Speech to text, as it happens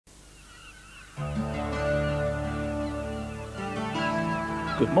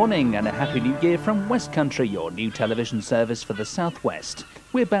Good morning and a Happy New Year from Westcountry, your new television service for the Southwest.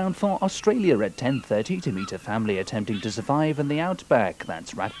 We're bound for Australia at 10:30 to meet a family attempting to survive in the outback.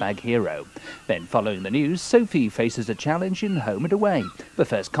 That's Ratbag Hero. Then following the news, Sophie faces a challenge in Home and Away. The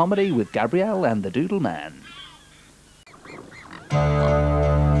first comedy with Gabrielle and the Doodle Man.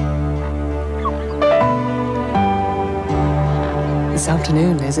 This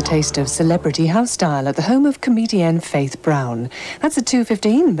afternoon, there's a taste of celebrity house style at the home of comedienne Faith Brown. That's at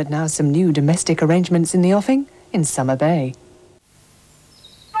 2:15, but now some new domestic arrangements in the offing in Summer Bay.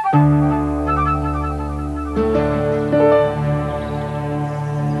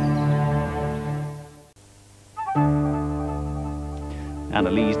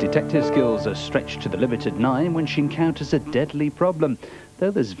 Annalee's detective skills are stretched to the limit at 9 when she encounters a deadly problem,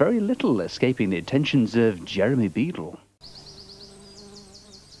 though there's very little escaping the attentions of Jeremy Beadle.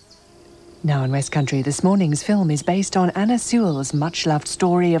 Now in Westcountry, this morning's film is based on Anna Sewell's much-loved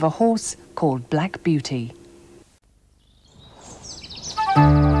story of a horse called Black Beauty.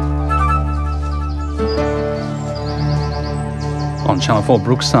 On Channel 4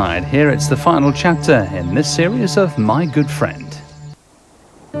 Brookside, here it's the final chapter in this series of My Good Friend.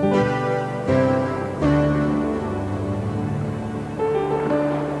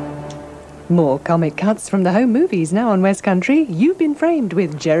 More comic cuts from the home movies now on Westcountry. You've Been Framed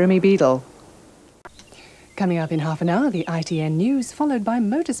with Jeremy Beadle. Coming up in half an hour, the ITN News, followed by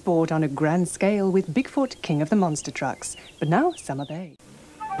motorsport on a grand scale with Bigfoot, king of the monster trucks. But now, Summer Bay.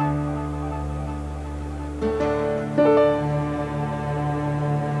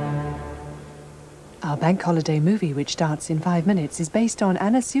 Our bank holiday movie, which starts in 5 minutes, is based on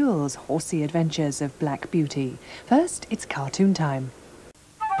Anna Sewell's horsey adventures of Black Beauty. First, it's cartoon time.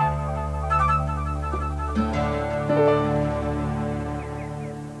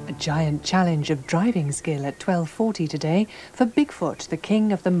 A giant challenge of driving skill at 12:40 today for Bigfoot, the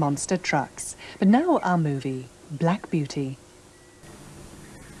king of the monster trucks. But now our movie, Black Beauty.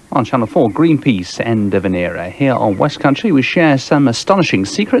 On Channel 4, Greenpeace, end of an era. Here on Westcountry, we share some astonishing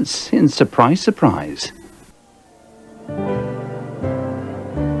secrets in Surprise, Surprise.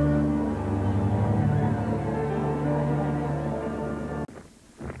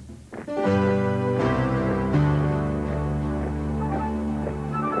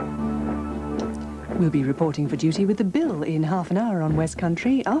 We'll be reporting for duty with the Bill in half an hour on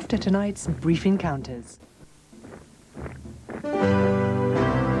Westcountry after tonight's Brief Encounters.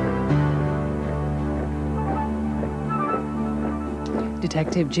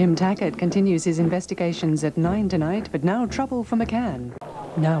 Detective Jim Taggart continues his investigations at 9 tonight, but now trouble for McCann.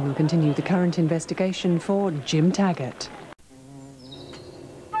 Now we'll continue the current investigation for Jim Taggart.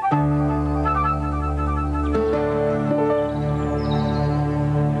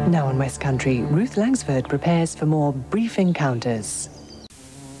 Now on Westcountry, Ruth Langsford prepares for more Brief Encounters.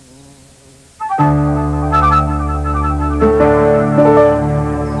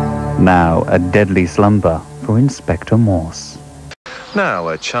 Now, a deadly slumber for Inspector Morse. Now,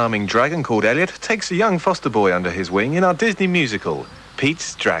 a charming dragon called Elliot takes a young foster boy under his wing in our Disney musical,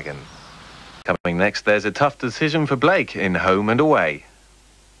 Pete's Dragon. Coming next, there's a tough decision for Blake in Home and Away.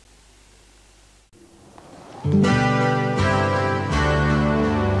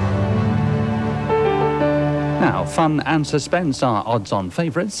 Now, fun and suspense are odds-on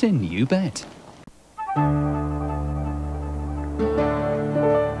favourites in You Bet.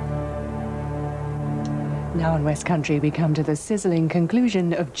 Now in Westcountry, we come to the sizzling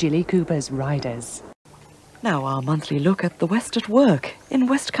conclusion of Jilly Cooper's Riders. Now our monthly look at the West at work in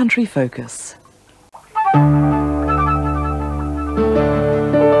Westcountry Focus.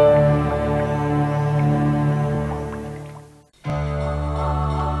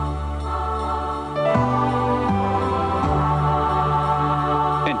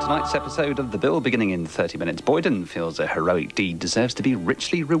 Tonight's episode of The Bill, beginning in 30 minutes, Boyden feels a heroic deed deserves to be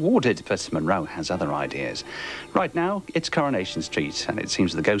richly rewarded, but Monroe has other ideas. Right now, it's Coronation Street, and it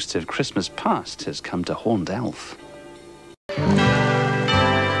seems the ghost of Christmas past has come to haunt Elf.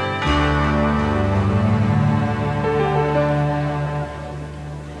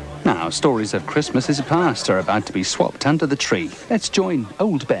 Now, stories of Christmases past are about to be swapped under the tree. Let's join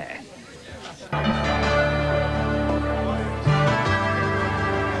Old Bear.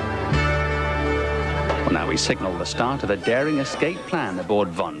 Now we signal the start of a daring escape plan aboard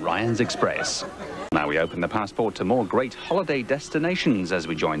Von Ryan's Express. Now we open the passport to more great holiday destinations as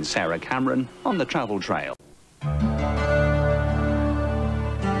we join Sarah Cameron on the travel trail.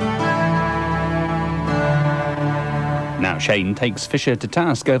 Now Shane takes Fisher to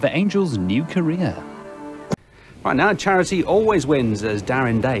task over Angel's new career. Right now, charity always wins as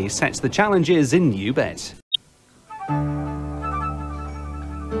Darren Day sets the challenges in You Bet.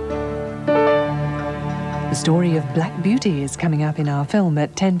 story of Black Beauty is coming up in our film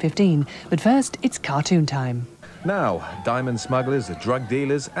at 10:15, but first it's cartoon time. Now, diamond smugglers, drug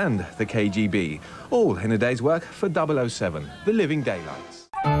dealers and the KGB, all in a day's work for 007, The Living Daylights.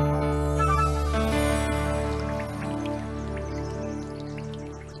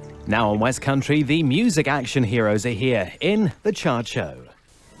 Now on West Country, the music action heroes are here in The Chart Show.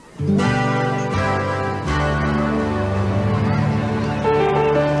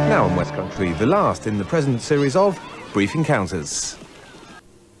 Now on West Country, the last in the present series of Brief Encounters.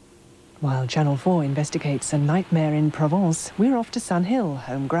 While Channel 4 investigates a nightmare in Provence, we're off to Sun Hill,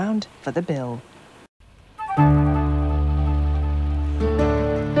 home ground for The Bill.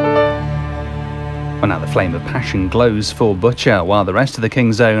 Well, now the flame of passion glows for Butcher, while the rest of the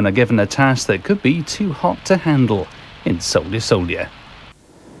King's Own are given a task that could be too hot to handle in Soldier Soldier.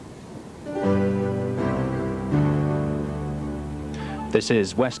 This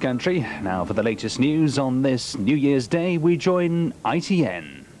is West Country. Now for the latest news on this New Year's Day, we join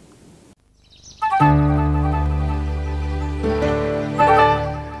ITN.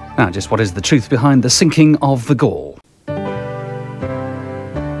 Now, just what is the truth behind the sinking of the Gaul?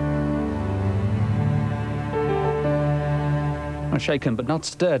 Shaken but not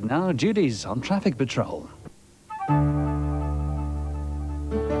stirred now, Judy's on traffic patrol.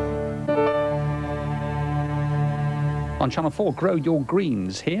 On Channel 4, Grow Your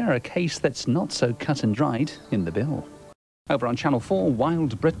Greens. Here, a case that's not so cut and dried in The Bill. Over on Channel 4,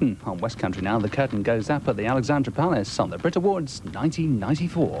 Wild Britain. On West Country now, the curtain goes up at the Alexandra Palace on the Brit Awards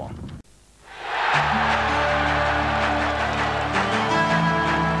 1994.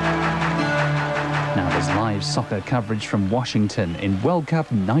 Now there's live soccer coverage from Washington in World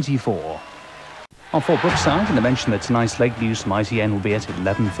Cup 94. On 4 Brookside, and I mentioned that tonight's late news from ITN will be at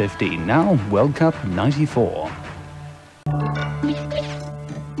 11:15. Now, World Cup 94.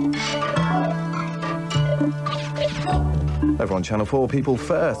 Over on Channel 4, people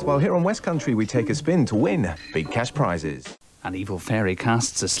first, while here on West Country we take a spin to win big cash prizes. An evil fairy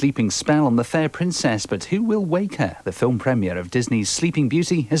casts a sleeping spell on the fair princess, but who will wake her? The film premiere of Disney's Sleeping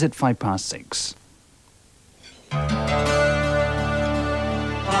Beauty is at 6:05.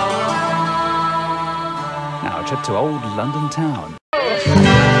 Now a trip to old London town.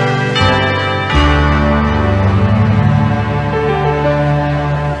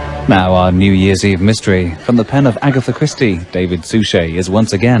 Now our New Year's Eve mystery. From the pen of Agatha Christie, David Suchet is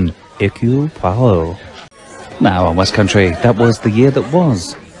once again Hercule Poirot. Now on West Country, that was the year that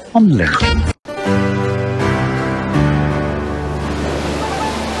was on Lincoln.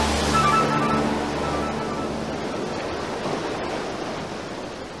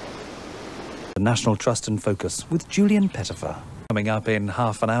 The National Trust and Focus with Julian Pettifer. Coming up in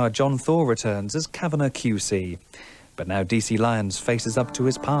half an hour, John Thor returns as Kavanagh QC. But now DC Lyons faces up to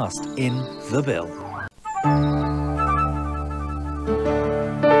his past in The Bill.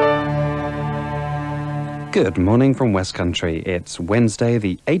 Good morning from West Country. It's Wednesday,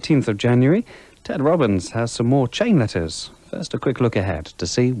 the 18th of January. Ted Robbins has some more chain letters. First, a quick look ahead to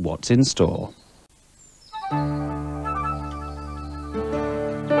see what's in store.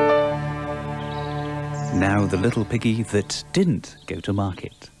 Now the little piggy that didn't go to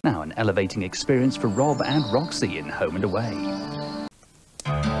market. Now an elevating experience for Rob and Roxy in Home and Away.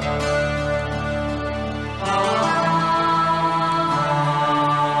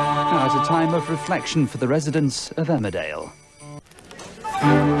 Now it's a time of reflection for the residents of Emmerdale.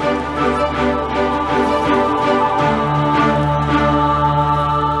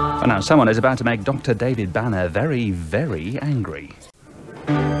 And now someone is about to make Dr. David Banner very, very angry.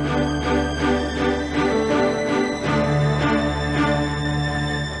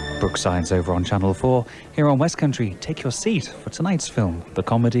 Brookside's over on Channel 4. Here on West Country, take your seat for tonight's film, the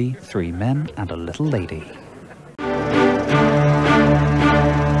comedy 3 Men and a Little Lady.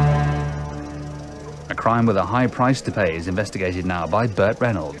 A crime with a high price to pay is investigated now by Burt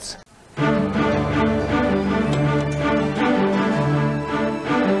Reynolds. Now,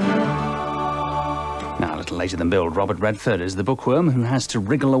 a little later than billed, Robert Redford is the bookworm who has to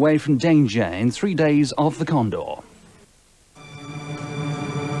wriggle away from danger in 3 days of the Condor.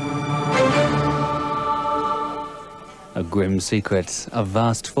 A grim secret, a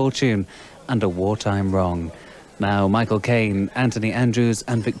vast fortune, and a wartime wrong. Now Michael Caine, Anthony Andrews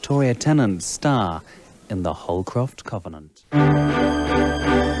and Victoria Tennant star in the Holcroft Covenant.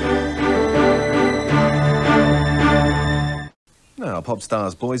 Now, Pop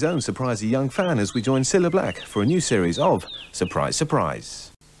Star's Boy's Own surprise a young fan as we join Cilla Black for a new series of Surprise,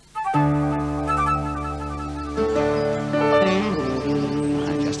 Surprise.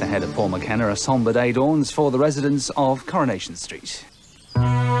 Just ahead of Paul McKenna, a sombre day dawns for the residents of Coronation Street.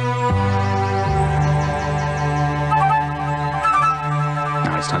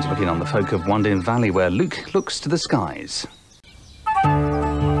 time to look in on the folk of Wandin Valley, where Luke looks to the skies.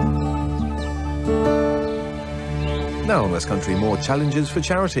 Now on West Country, more challenges for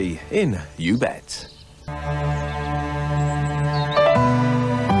charity in You Bet.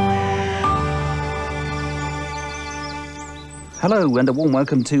 Hello and a warm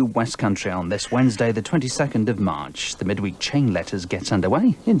welcome to West Country on this Wednesday, the 22nd of March. The midweek chain letters gets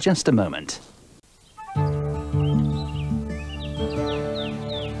underway in just a moment.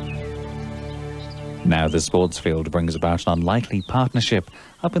 Now the sports field brings about an unlikely partnership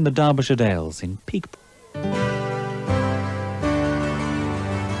up in the Derbyshire Dales in Peak.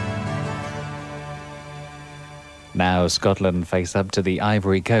 Now Scotland face up to the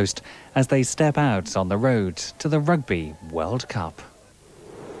Ivory Coast as they step out on the road to the Rugby World Cup.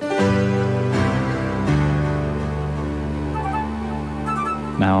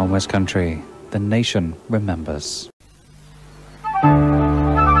 Now on West Country, the nation remembers.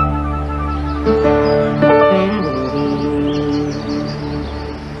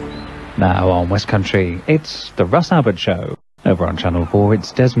 Now on West Country, it's the Russ Abbott Show. Over on Channel 4,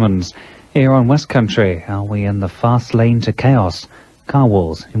 it's Desmond's. Here on West Country, are we in the fast lane to chaos? Car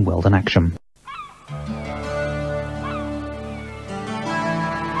wars in Weldon action.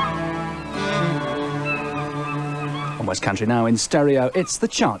 On West Country now in stereo, it's the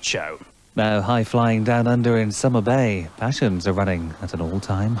Chart Show. Now high-flying down under in Summer Bay, passions are running at an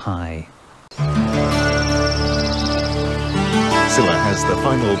all-time high. Scylla has the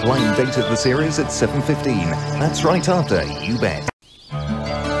final blind date of the series at 7:15. That's right after You Bet.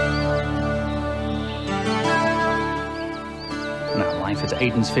 Now life at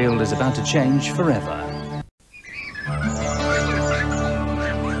Aidensfield is about to change forever.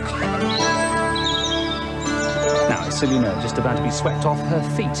 Now it's Selena just about to be swept off her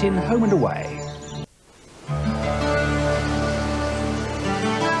feet in Home and Away.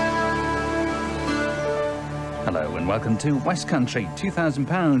 Hello and welcome to West Country.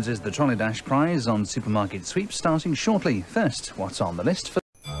 £2,000 is the Trolley Dash prize on Supermarket Sweep starting shortly. First, what's on the list for...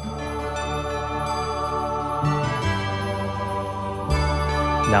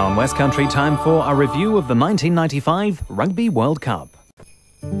 Now on West Country, time for a review of the 1995 Rugby World Cup.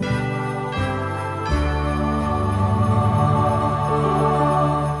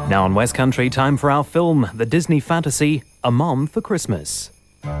 Now on West Country, time for our film, the Disney fantasy, A Mom for Christmas.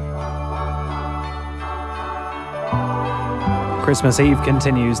 Christmas Eve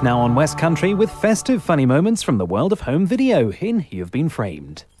continues now on West Country with festive funny moments from the world of home video in You've Been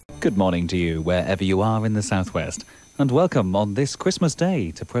Framed. Good morning to you, wherever you are in the southwest, and welcome on this Christmas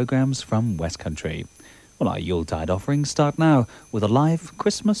Day to programmes from West Country. Well, our Yuletide offerings start now with a live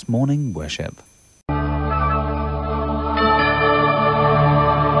Christmas morning worship.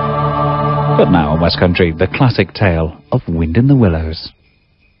 But now on West Country, the classic tale of Wind in the Willows.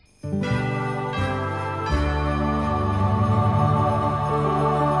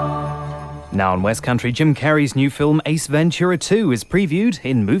 Now on West Country, Jim Carrey's new film Ace Ventura 2 is previewed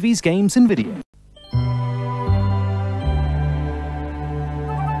in movies, games and video.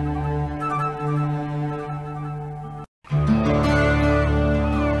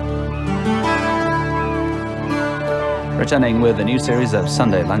 Returning with a new series of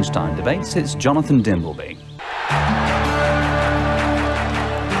Sunday lunchtime debates, it's Jonathan Dimbleby.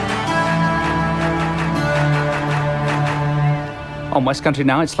 On West Country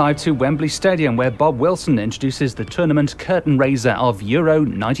now, it's live to Wembley Stadium, where Bob Wilson introduces the tournament curtain raiser of Euro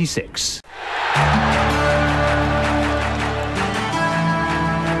 96.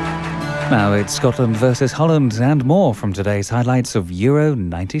 Now it's Scotland versus Holland and more from today's highlights of Euro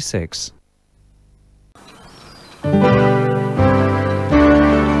 96.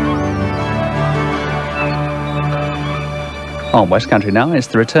 On West Country now, it's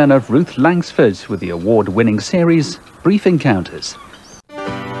the return of Ruth Langsford with the award-winning series Brief Encounters.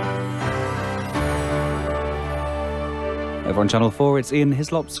 Over on Channel 4, it's Ian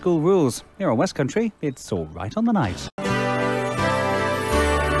Hislop's School Rules. Here on West Country, it's All Right on the Night.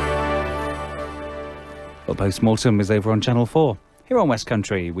 Well, Post-Mortem is over on Channel 4. Here on West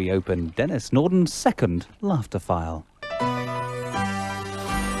Country, we open Dennis Norden's second laughter file.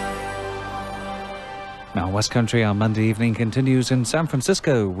 Now, West Country, our Monday evening continues in San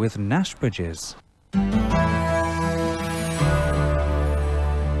Francisco with Nash Bridges.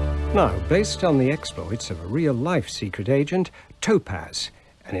 Now, based on the exploits of a real-life secret agent, Topaz,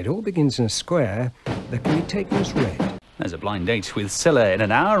 and it all begins in a square that can be taken as read. There's a blind date with Scylla in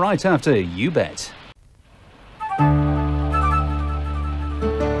an hour right after You Bet.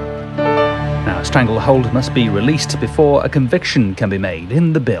 Now, a stranglehold must be released before a conviction can be made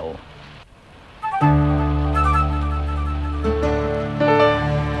in the bill.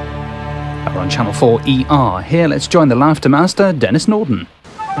 Channel 4 ER. Here, let's join the laughter master, Dennis Norden.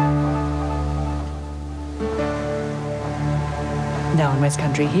 Now in West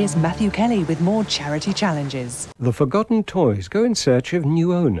Country, here's Matthew Kelly with more charity challenges. The forgotten toys go in search of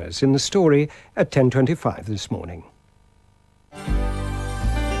new owners in the story at 10:25 this morning.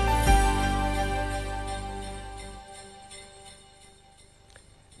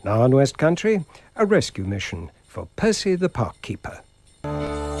 Now in West Country, a rescue mission for Percy the park keeper.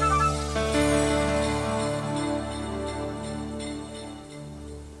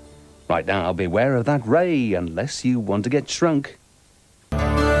 Right now, beware of that ray, unless you want to get shrunk.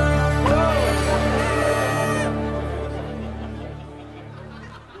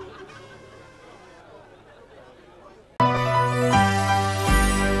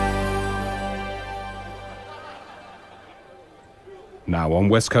 Now on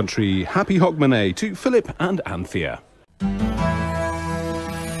West Country, happy Hogmanay to Philip and Anthea.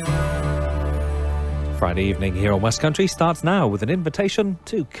 Friday evening here on West Country starts now with an invitation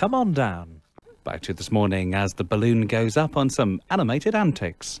to come on down. Back to this morning as the balloon goes up on some animated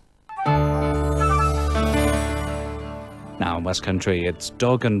antics. Now in West Country, it's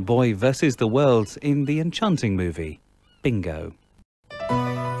dog and boy versus the world in the enchanting movie, Bingo.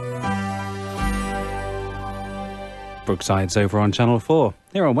 Brookside's over on Channel 4.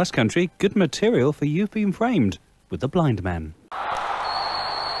 Here on West Country, good material for You've Been Framed with the blind men.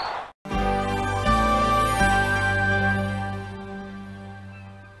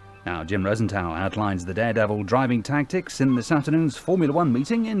 Now, Jim Rosenthal outlines the daredevil driving tactics in this afternoon's Formula One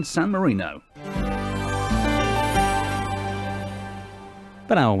meeting in San Marino.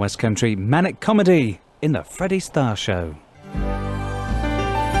 But now on West Country, manic comedy in the Freddie Starr Show.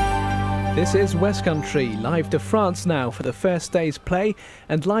 This is West Country, live to France now for the first day's play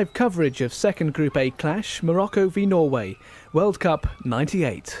and live coverage of second Group A clash, Morocco v Norway, World Cup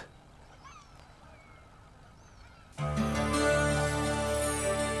 98.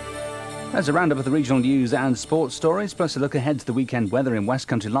 There's a roundup of the regional news and sports stories, plus a look ahead to the weekend weather in West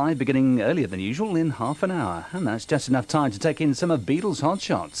Country Live, beginning earlier than usual in half an hour. And that's just enough time to take in some of Beadle's hot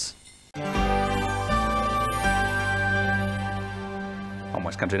shots. On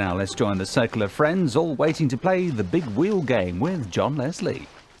West Country now, let's join the circle of friends, all waiting to play the big wheel game with John Leslie.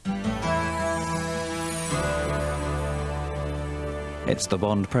 It's the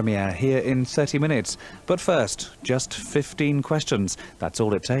Bond premiere here in 30 minutes. But first, just 15 questions. That's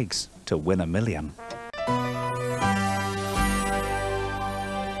all it takes to win $1 million.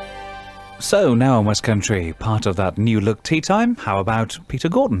 So now in West Country, part of that new look tea time, how about Peter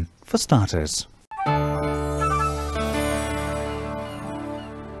Gordon for starters?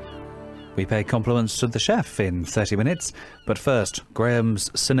 We pay compliments to the chef in 30 minutes, but first,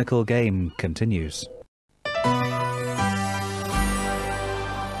 Graham's cynical game continues.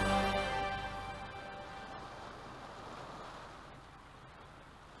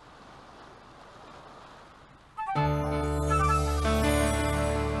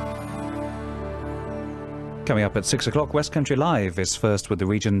 Coming up at 6 o'clock, West Country Live is first with the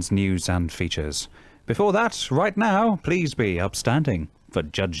region's news and features. Before that, right now, please be upstanding for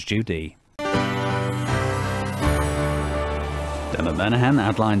Judge Judy. Dermot Bernahan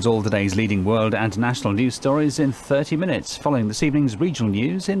outlines all today's leading world and national news stories in 30 minutes, following this evening's regional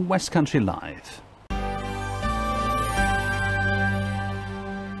news in West Country Live.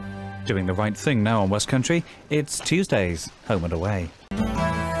 Doing the right thing now on West Country, it's Tuesdays, home and away.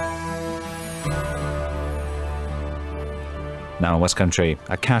 Now in West Country,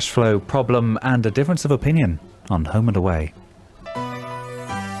 a cash flow problem and a difference of opinion on home and away.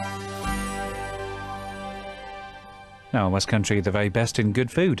 Now in West Country, the very best in good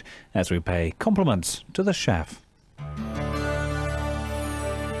food, as we pay compliments to the chef.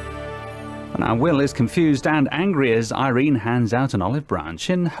 Now Will is confused and angry as Irene hands out an olive branch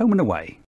in Home and Away.